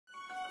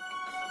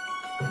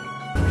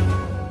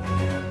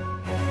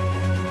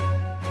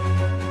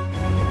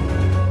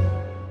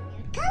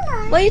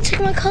Why you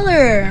taking my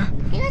color?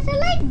 Because I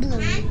like blue.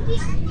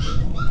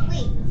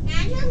 Wait,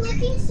 Andrew's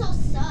looking so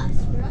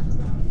sus, bro.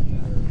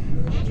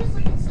 Andrew's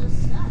looking so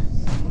sus.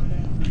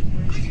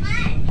 It's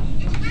red.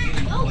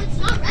 No, it's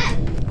not red.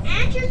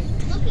 Andrew's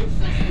looking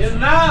so sus. It's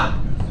not.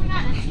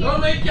 No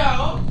make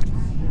out.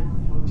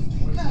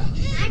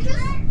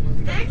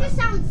 Andrew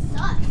sounds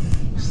sus.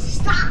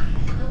 Stop.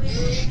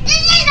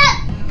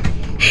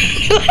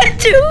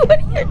 What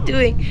are you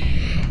doing?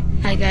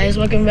 Hi guys,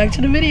 welcome back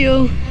to the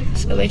video.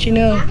 So I'll let you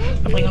know,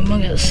 I'm playing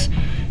Among Us.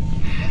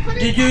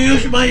 Did you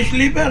use my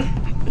sleeper?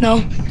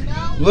 No.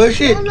 Where's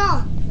it?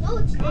 No,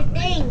 it's the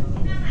thing.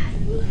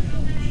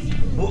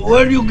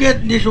 Where do you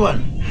get this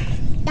one?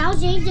 That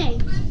was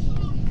JJ.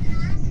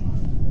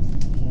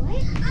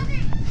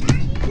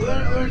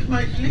 What? Where's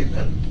my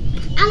sleeper?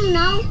 I don't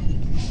know.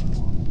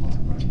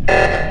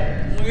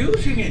 I'm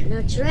using it.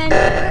 No trend.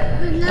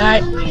 No,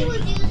 Alright. nobody was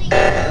using it.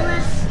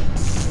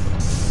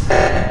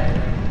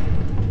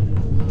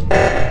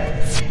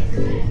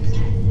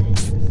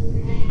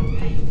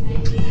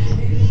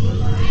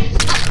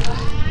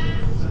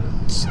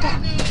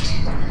 Stop it.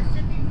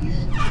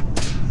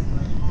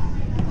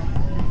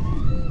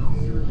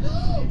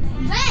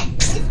 Red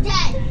is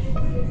dead.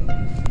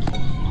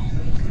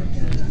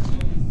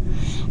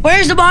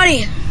 Where's the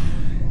body?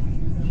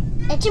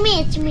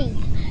 It's me.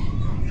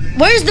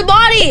 Where's the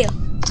body?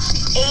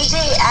 AJ,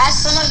 ask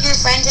some of your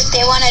friends if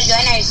they want to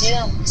join our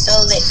Zoom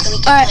so that we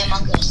can Alright. play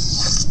Among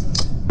Us.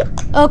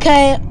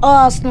 Okay,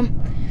 awesome.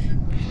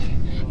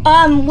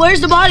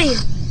 Where's the body?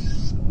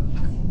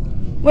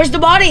 Where's the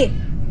body?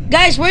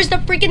 Guys, where's the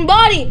freaking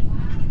body?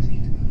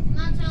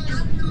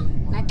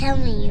 Not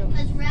telling you.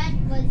 Because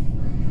red was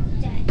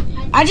dead.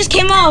 I just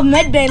came out of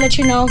medbay, let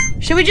you know.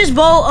 Should we just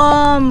vote,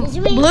 Is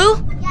it me? blue?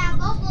 Yeah,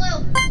 go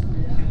blue.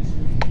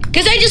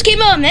 Cause I just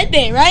came out of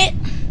medbay, right?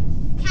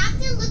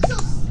 Captain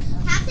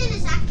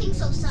is acting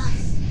so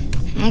sus.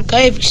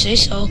 Okay, if you say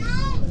so.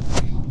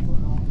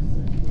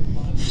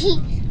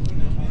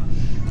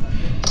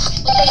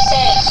 What they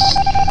say?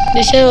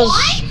 They said it was...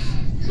 What?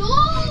 No!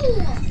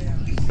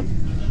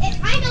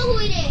 I know who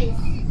it is.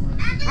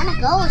 I'm a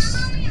ghost.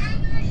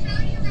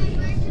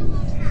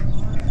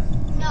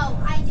 No,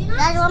 I do not.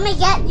 Guys, let me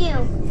get you.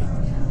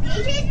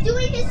 AJ is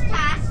doing his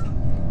task.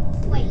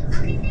 Wait.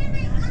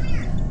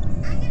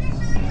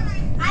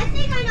 I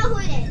think I know who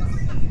it is.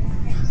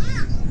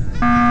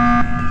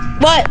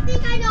 What? I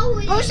think I know who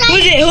it is.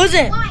 Who's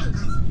it? White.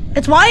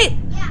 It's white?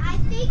 Yeah, I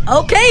think.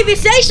 Okay, if you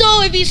say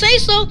so, if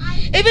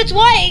it's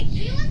white,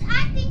 She was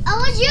acting.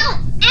 Oh, it's you.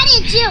 And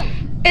it's you.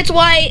 it's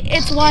white,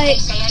 it's Did they white.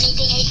 say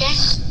anything,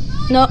 AJ?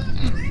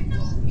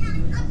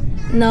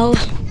 No,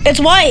 it's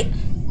white.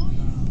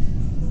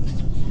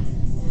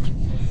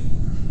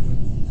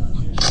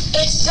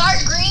 It's dark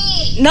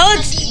green. No,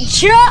 it's,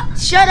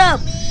 shut up.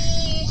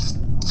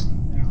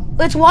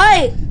 It's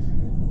white.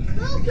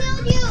 Who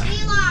killed you,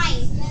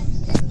 Eli?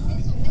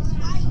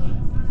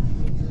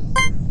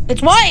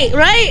 It's white,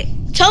 right?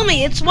 Tell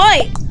me, it's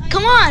white.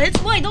 Come on, it's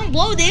white, don't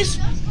blow this.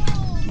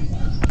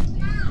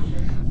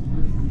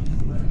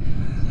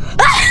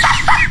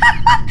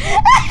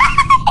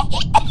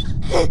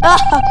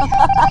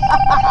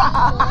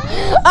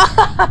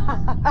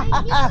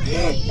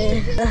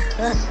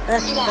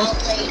 You got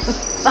outplayed.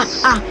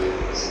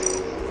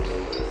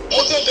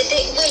 AJ,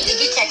 did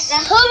you text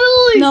them?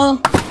 No,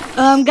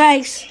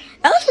 guys,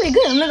 that was pretty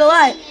good, I'm not gonna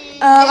lie.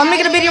 I'm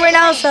making a video right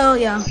now, so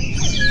yeah.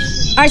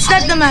 Alright,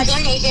 start the match.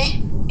 Join, AJ.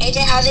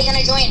 AJ, how are they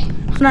gonna join?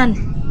 Hold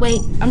on,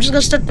 wait, I'm just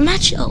gonna start the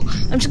match. Oh,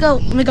 I'm just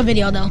gonna make a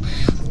video though.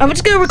 I'm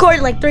just gonna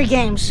record like 3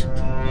 games.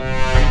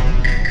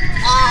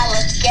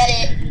 Let's get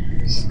it.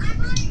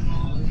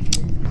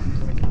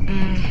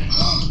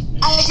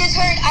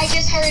 I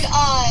just heard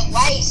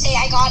White say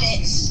I got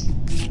it.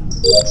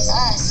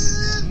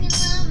 Sus.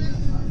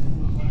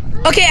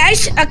 Okay,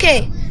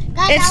 okay.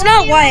 It's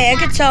not white, I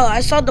could tell.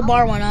 I saw the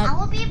bar one I up.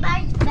 will be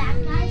back,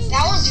 guys.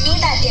 That was me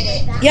that did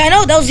it. Yeah, I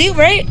know, that was you,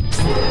 right?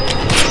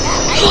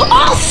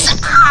 Oh,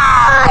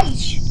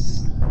 gosh!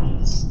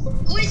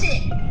 Who is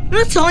it? I'm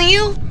not telling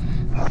you.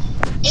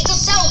 It's a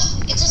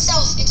self. It's a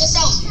self. It's a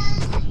self.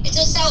 It's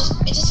a self.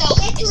 It's a self.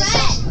 It's a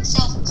red.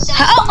 Self. Self.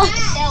 How?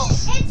 Self.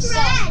 It's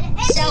red.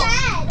 It's Self.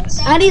 red.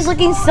 Self. Andy's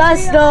looking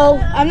sus though.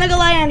 I'm not gonna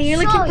lie, Andy, you're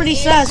looking pretty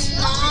sus.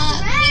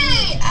 Not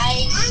me.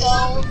 I'm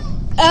so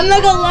I'm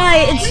not gonna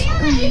lie, It's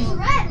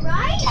red,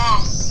 right?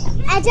 Cass.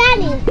 It's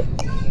Andy.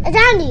 It's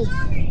Andy.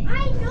 I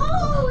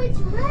know, it's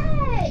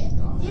red.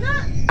 You're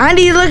not.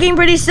 Andy's looking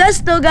pretty sus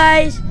though,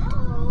 guys.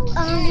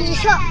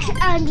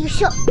 Andy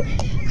shook.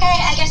 Okay,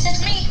 I guess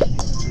it's me.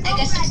 I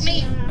guess it's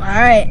me.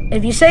 Alright,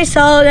 if you say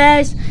so,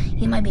 guys,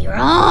 you might be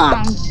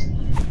wrong.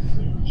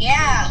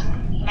 Yeah,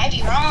 you might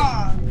be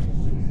wrong.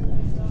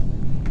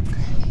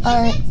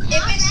 Alright.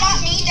 If it's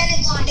not me, then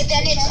it's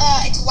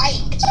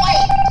white. It's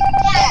white.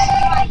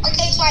 Yeah.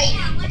 Okay, it's white.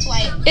 It's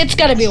white. It's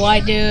gotta be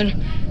white, dude.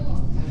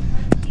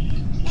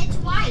 It's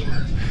white.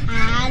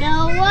 I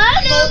don't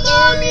want to,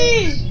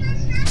 mommy.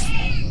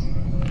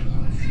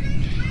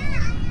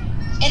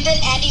 And then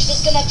Andy's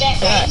just gonna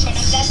vent right in front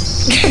of them.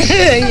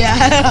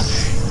 Yeah.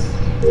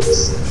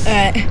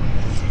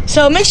 Alright.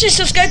 So make sure to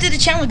subscribe to the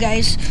channel,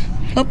 guys.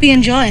 Hope you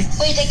enjoy.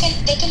 Wait,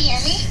 they can hear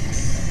me?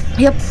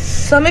 Yep.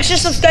 So make sure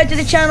to subscribe to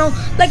the channel,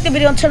 like the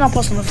video, and turn on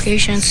post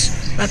notifications.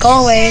 Like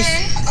always.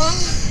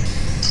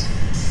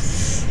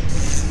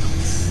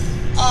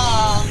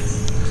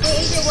 Wait,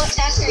 is it what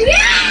task are you?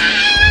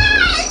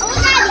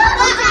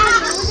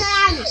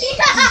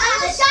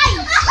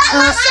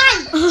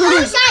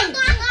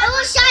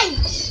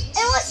 It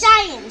was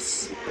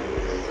science.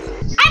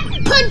 I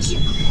punch you.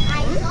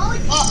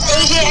 Oh,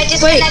 AJ, I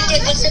just Wait.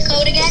 connected. What's the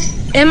code again?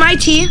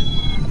 MIT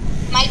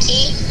My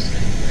T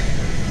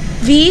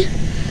V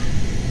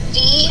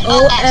V O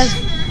O F. F.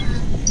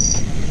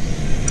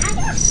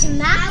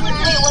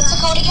 Wait, what's the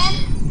code again?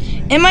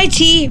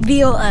 MIT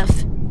VOF.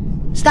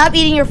 Stop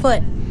eating your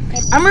foot.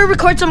 I'm gonna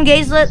record some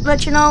games.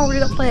 Let you know we're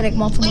gonna play like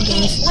multiple Wait,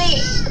 games.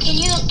 can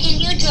you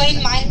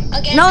join mine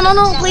again? No, It's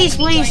not please,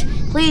 letting me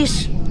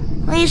please. join.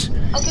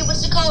 Okay,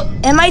 what's the code?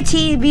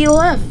 MIT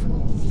VOF.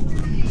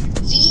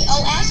 V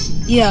O F.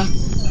 Yeah.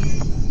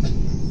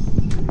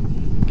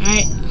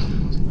 Alright.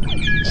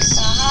 It's a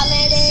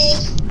holiday.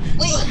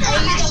 Wait, are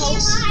you the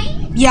host?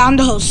 Yeah, I'm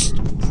the host.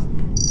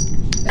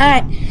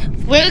 Alright.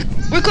 We're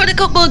recording a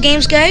couple of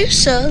games, guys,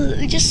 so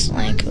just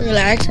like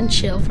relax and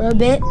chill for a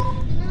bit.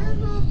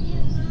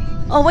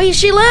 Oh wait,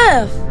 she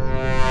left.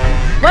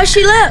 Why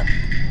she left?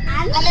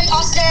 I'm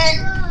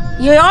imposter.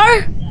 You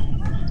are?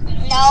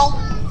 No.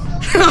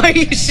 Are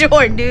you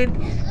sure, dude?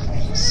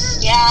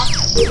 Yeah.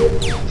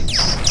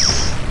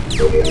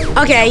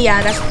 Okay,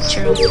 yeah, that's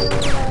true.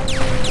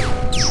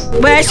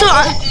 But I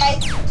saw.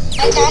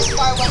 My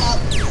taskbar went up.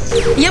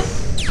 Yep.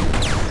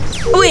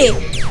 Wait,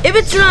 if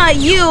it's not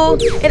you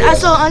and I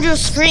saw on your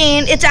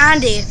screen, it's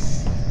Andy.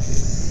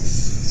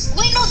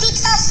 Wait, no, do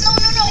task. No,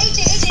 AJ,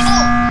 no.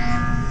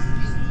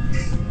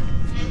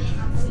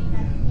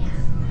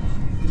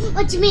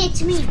 It's me,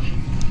 it's me.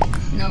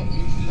 No.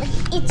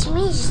 It's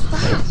me, stop.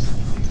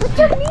 What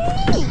do you mean?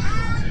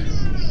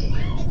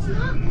 It's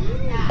not me.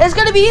 It's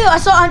gonna be you. I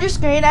saw on your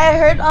screen. I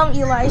heard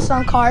Eli's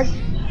card.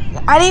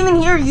 I didn't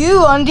even hear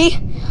you, Andy.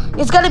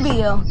 It's gotta be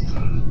you.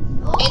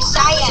 It's I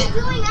Cyan. wasn't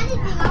doing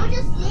anything. I was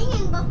just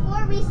singing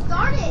before we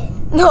started.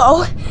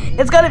 No,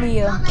 it's gotta be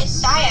you. It's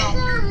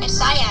Cyan. It's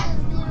Cyan.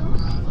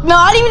 No,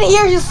 I didn't even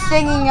hear you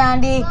singing,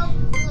 Andy. Bruh,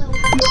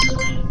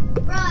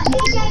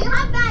 AJ, you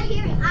have bad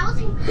hearing. I was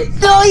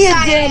No, you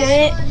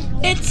didn't.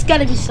 It's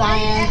gotta be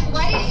Cyan.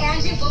 Why did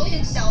Andrew vote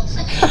himself? He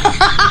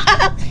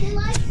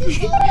likes to vote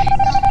himself.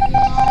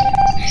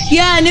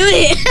 Yeah, I knew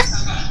it.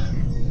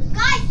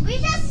 Guys, we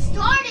just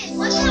started.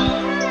 What the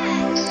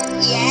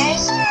heck?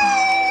 Yes.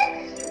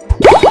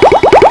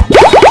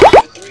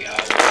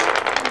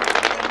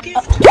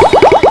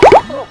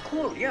 Oh,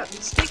 cool. Yeah,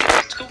 let's take it.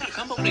 Let's go.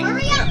 Come over here.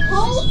 Hurry up,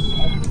 Cole.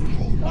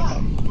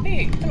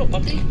 Hey, hello,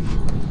 puppy.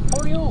 How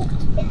are you?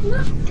 It's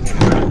not.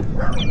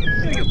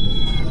 Here you.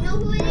 You know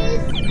who it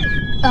is?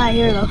 Alright,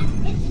 here we go.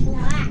 It's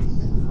black.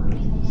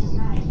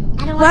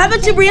 I don't What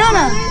happened to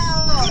Brianna?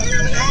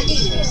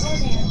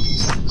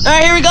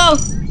 Alright, here we go.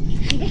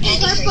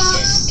 Andy's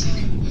racist.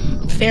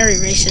 Very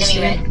racist,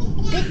 Getting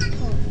dude. ready.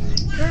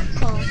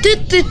 Purple. Do,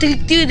 do, do,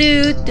 do,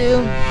 do, do.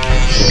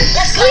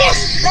 Let's go.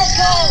 Let's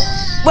go.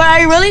 Wait, are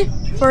you really?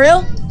 For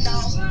real? No. Look, you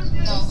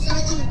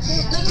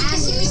can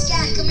see me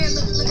scan. Come here.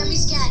 Look at me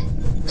scan.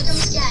 Look at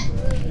me scan.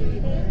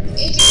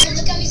 AJ,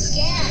 look at me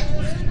scan.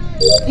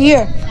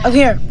 Here, up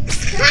here.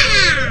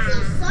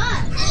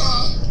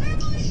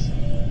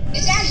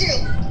 It's Andrew.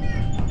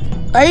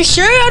 Are you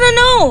sure? I don't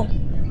know.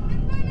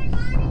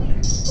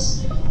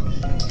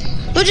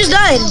 Who just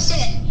died?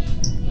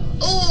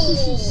 Oh,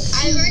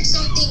 I heard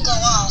something go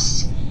off.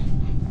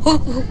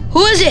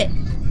 Who is it?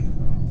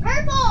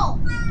 Purple.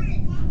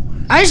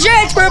 I'm sure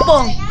it's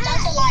purple.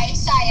 That's a lie. It's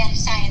Cyan.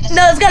 That's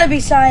No, it's gotta be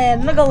Cyan.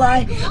 I'm not gonna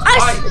lie.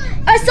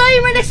 I saw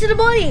you right next to the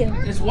body.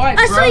 It's white,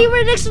 I saw you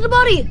right next to the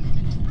body.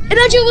 And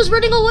Andrew was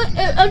running away.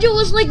 Andrew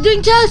was like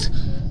doing tasks.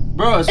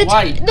 Bro, it's It's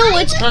white. no,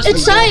 it's Trust me,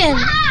 bro. Cyan.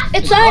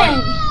 It's Cyan.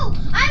 No,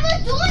 I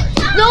was doing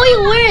something. No,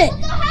 you weren't.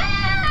 What the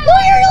heck? No,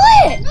 you're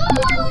lit. No.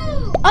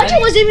 Andrew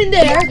wasn't even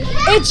there.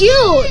 It's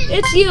you.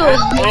 It's you.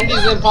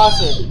 Andy's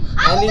imposter. I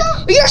Andy,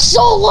 was You're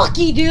so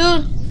lucky,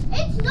 dude.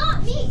 It's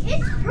not me.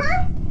 It's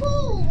purple.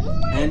 Oh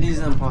my. Andy's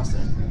an imposter.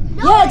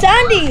 No, Yeah, it's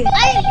Andy.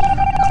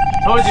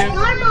 Told you.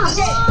 Normal. AJ,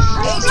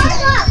 come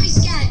look at me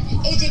scan.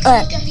 AJ, come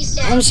Alright, look at me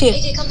scan. let me see it.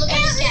 AJ, come look at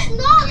me scan. It's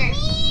not Come here. me.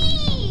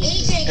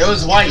 AJ, It come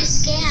was look at me white.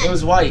 scan. It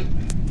was white.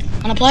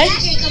 Wanna play?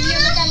 AJ, come here,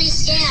 look at me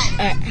scan.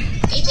 Alright.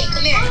 AJ,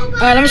 come here.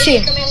 Alright, let me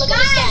see. Come here, look at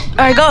me scan.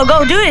 Alright, go.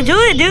 Do it,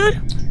 dude.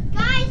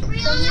 Guys,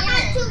 Brianna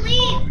had to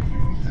leave.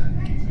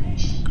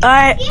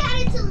 Alright. He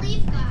had to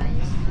leave,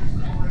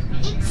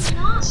 guys. It's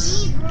not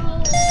me, bro. Oh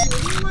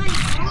my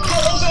Oh,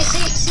 god. AJ,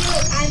 see,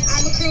 look,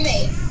 I'm a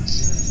crewmate.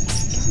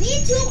 Me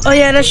too. Oh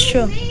yeah, that's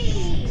true.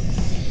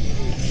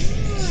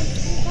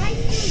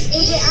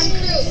 AJ, I'm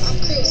crew.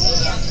 AJ,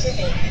 I'm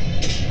crewmate.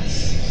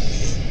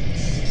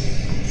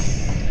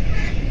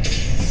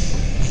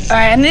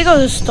 Alright, I need to go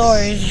to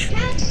storage.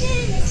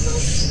 Captain, it's so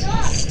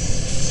stuck.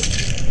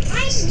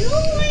 I knew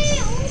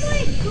it. Oh my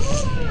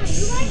god.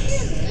 You guys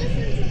didn't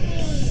listen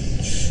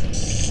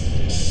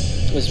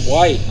It's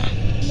white.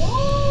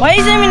 Why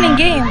is it even in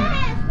game?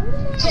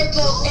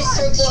 Purple. It's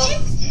purple.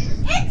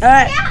 It's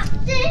Alright.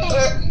 Captain.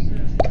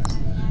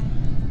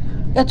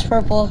 It's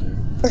purple.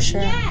 For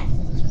sure. Yes,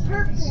 it's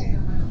purple.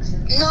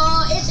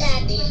 No, it's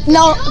Andy.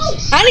 No,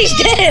 Annie's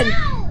dead.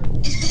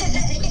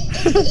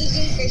 AJ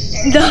for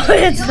sure. No,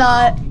 it's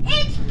not.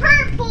 It's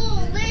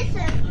purple.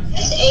 Listen.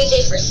 It's AJ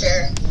for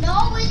sure.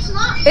 No, it's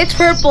not. It's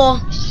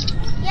purple.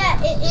 Yeah,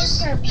 it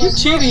is purple. You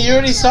cheating. You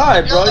already saw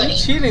it, bro. You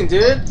cheating,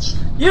 dude.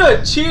 You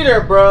a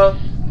cheater, bro.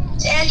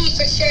 It's Andy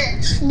for sure.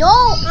 No,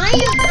 I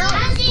am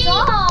not.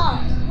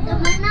 Stop. The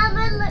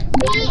number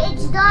B,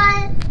 it's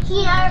done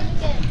here.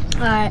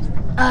 Alright.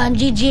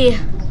 GG.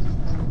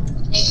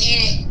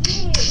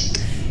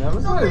 That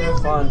was not even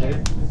fun,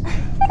 dude.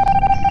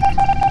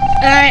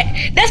 Alright,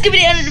 that's gonna be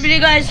the end of the video,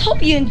 guys.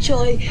 Hope you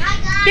enjoy.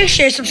 Make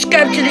sure to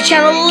subscribe to the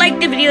channel, like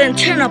the video, and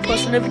turn on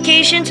post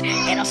notifications.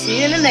 And I'll see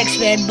you in the next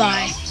vid.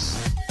 Bye.